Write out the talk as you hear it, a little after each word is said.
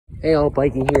Hey all,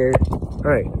 biking here.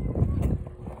 Alright.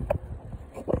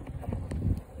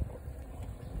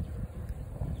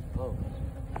 Oh.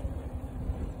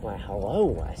 Why, hello,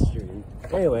 Western.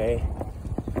 Anyway,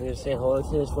 I'm gonna say hello to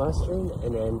this Western,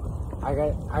 and then I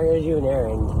gotta do an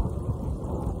errand.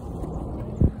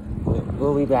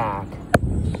 We'll be back.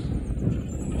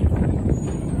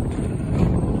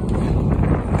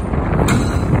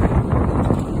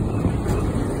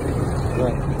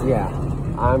 But, yeah.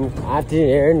 I'm after the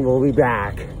errand, we'll be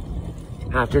back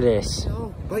after this.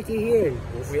 Oh, biking here.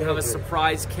 We have a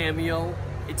surprise cameo.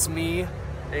 It's me,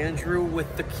 Andrew,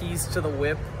 with the keys to the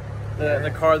whip.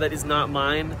 The car that is not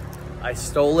mine. I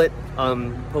stole it.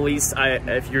 Police,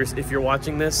 if you're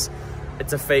watching this,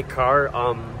 it's a fake car.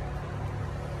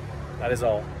 That is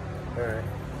all. Alright.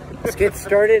 Let's get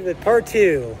started with part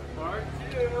 2. Part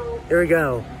 2. Here we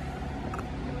go.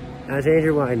 That's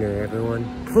Andrew Widener, everyone.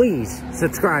 Please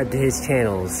subscribe to his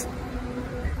channels.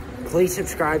 Please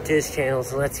subscribe to his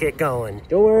channels and let's get going.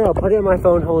 Don't worry, I'll put it in my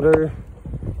phone holder.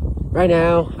 Right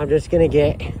now, I'm just gonna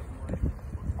get...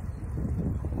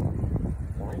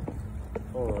 What?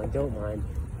 Hold on, don't mind.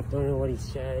 Don't know what he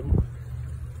said.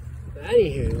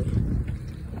 Anywho.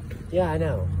 Yeah, I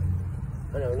know.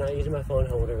 I'm not using my phone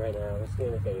holder right now. Let's do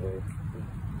a favor.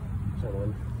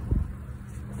 Someone.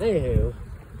 Anywho.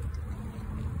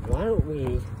 Why don't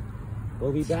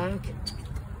we'll be back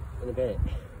in a bit.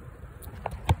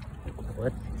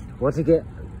 Once we get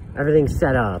everything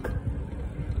set up.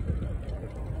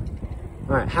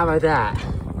 Alright, how about that?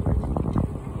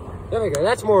 There we go,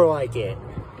 that's more like it.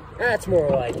 That's more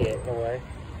like it, boy.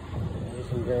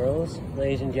 Ladies and girls,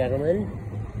 ladies and gentlemen.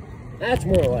 That's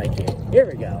more like it. Here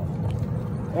we go.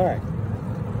 Alright.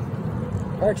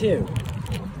 Part 2.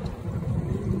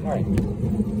 Alright.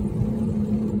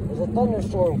 There's a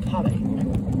thunderstorm coming.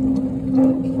 I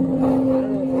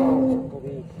don't know if we'll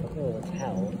be able to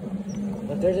tell,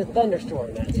 but there's a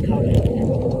thunderstorm that's coming.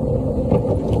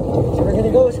 So we're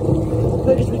gonna go as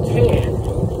quick as we can.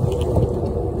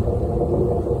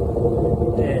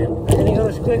 And we're gonna go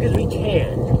as quick as we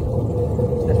can.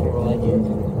 That's more like it.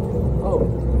 Oh,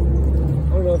 I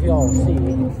don't know if y'all see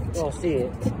it. Y'all see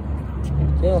it.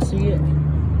 Y'all see it?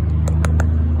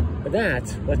 But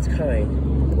that's what's coming.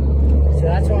 So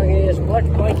that's why I'm going to do as much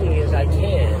biking as I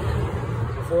can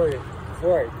before it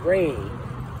rains.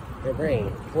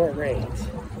 Before it rains.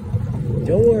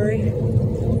 Don't worry.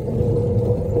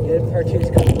 Good, part 2 is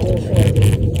coming a little short.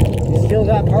 You still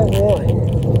got part 1.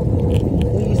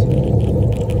 Please.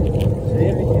 So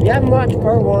if you haven't watched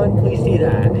part 1, please see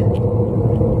that. I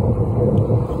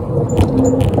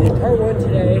did part 1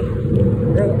 today,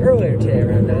 earlier today,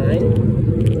 around 9.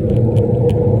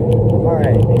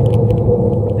 Alright.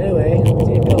 Anyway, let's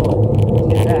get going.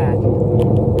 Let's get back.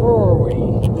 Where are we?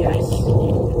 Yes.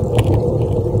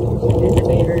 Do the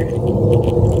favor.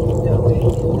 No, wait.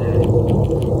 Nah.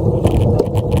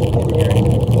 Come here.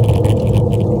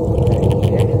 Right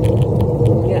here.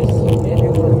 Yes.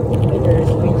 Everyone is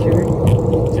featured.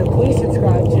 So please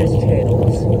subscribe to his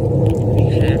channels if you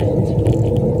haven't.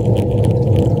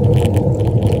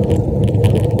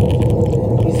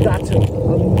 He's got some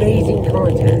amazing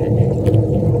content.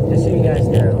 Just so you guys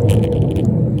know.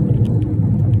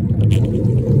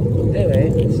 Anyway,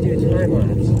 let's do a time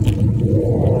lapse.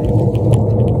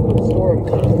 Storm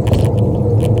comes.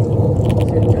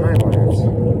 Let's do a time lapse.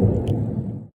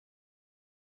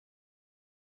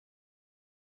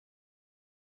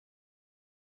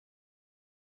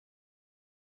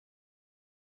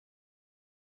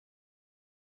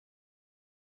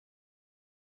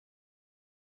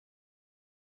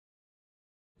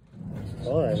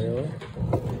 Hello, everyone.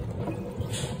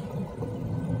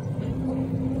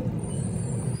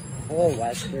 Hello,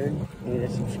 Western. You need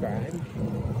to subscribe.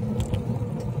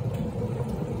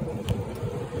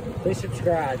 Please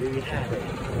subscribe if you haven't,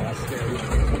 Western.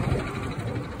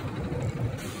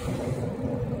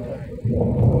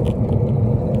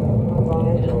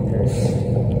 Bye, Elkers.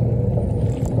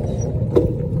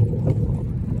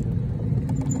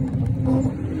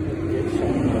 Good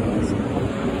shot, guys.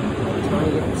 I'm trying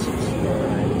to get to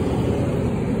subscribe.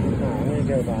 Alright, I'm gonna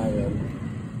go by them.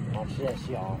 Watch this,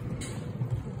 y'all.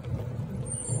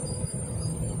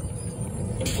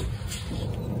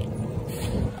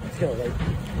 Let's go, like.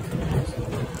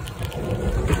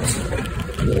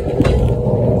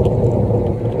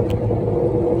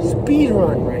 Speed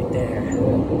run right there.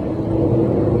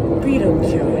 Beat him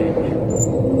to it.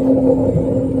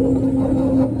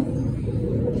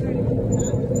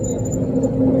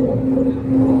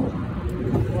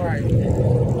 Alright.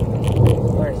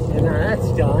 Alright, so now that's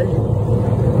done.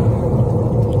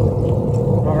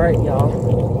 Alright, y'all.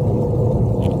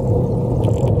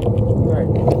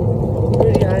 Alright.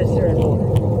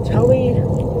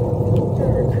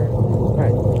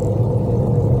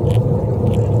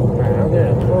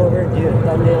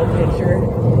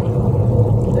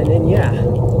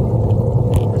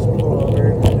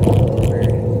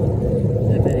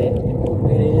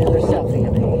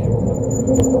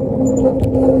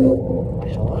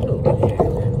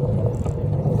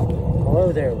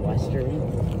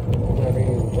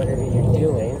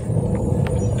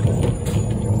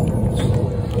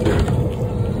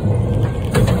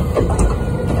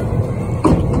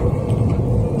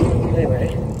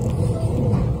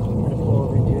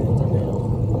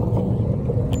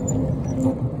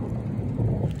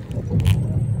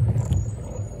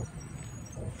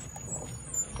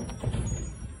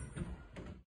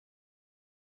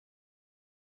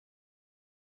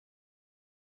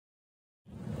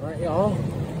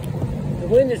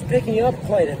 picking up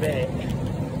quite a bit.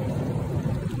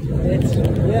 It's,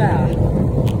 yeah,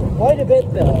 quite a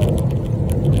bit though.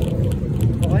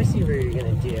 Oh, I see what you're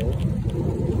gonna do.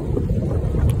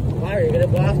 Wow, you're gonna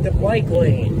block the bike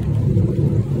lane.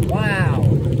 Wow.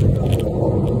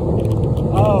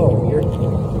 Oh,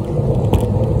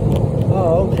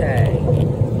 oh, okay.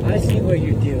 I see what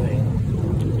you're doing.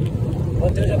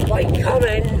 But there's a bike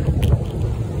coming.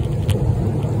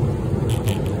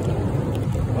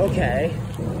 Okay.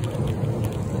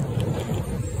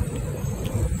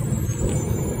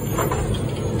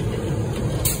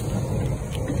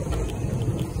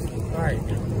 Alright.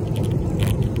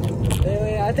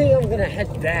 Anyway, I think I'm gonna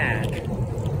head back.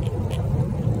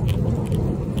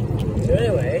 So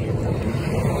anyway,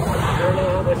 I don't know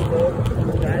how much more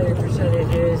battery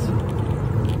percentage is,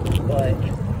 but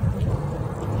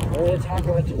we're gonna talk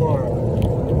about tomorrow.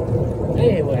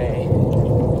 Anyway,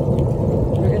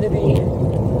 we're gonna be,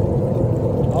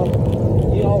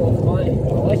 you all will find,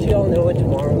 I'll let you all know what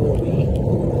tomorrow will be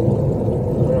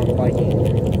when I'm biking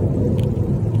tomorrow.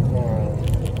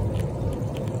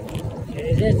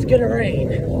 It's gonna rain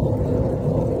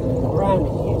around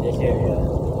this area.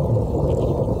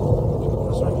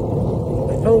 So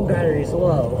my phone battery is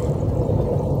low.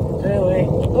 So anyway,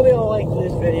 hope you all liked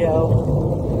this video.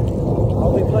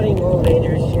 I'll be putting all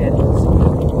Andrew's channels.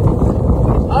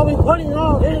 I'll be putting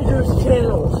all Andrew's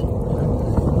channels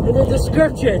in the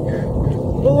description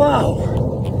below.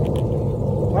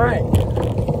 Alright.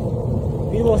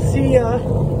 We will see ya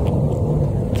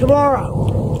tomorrow.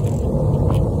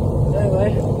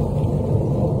 Anyway,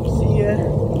 see ya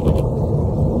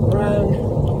around,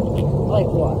 like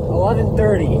what,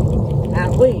 11:30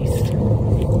 at least.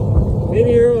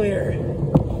 Maybe earlier.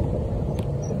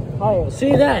 Alright, see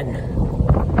you then.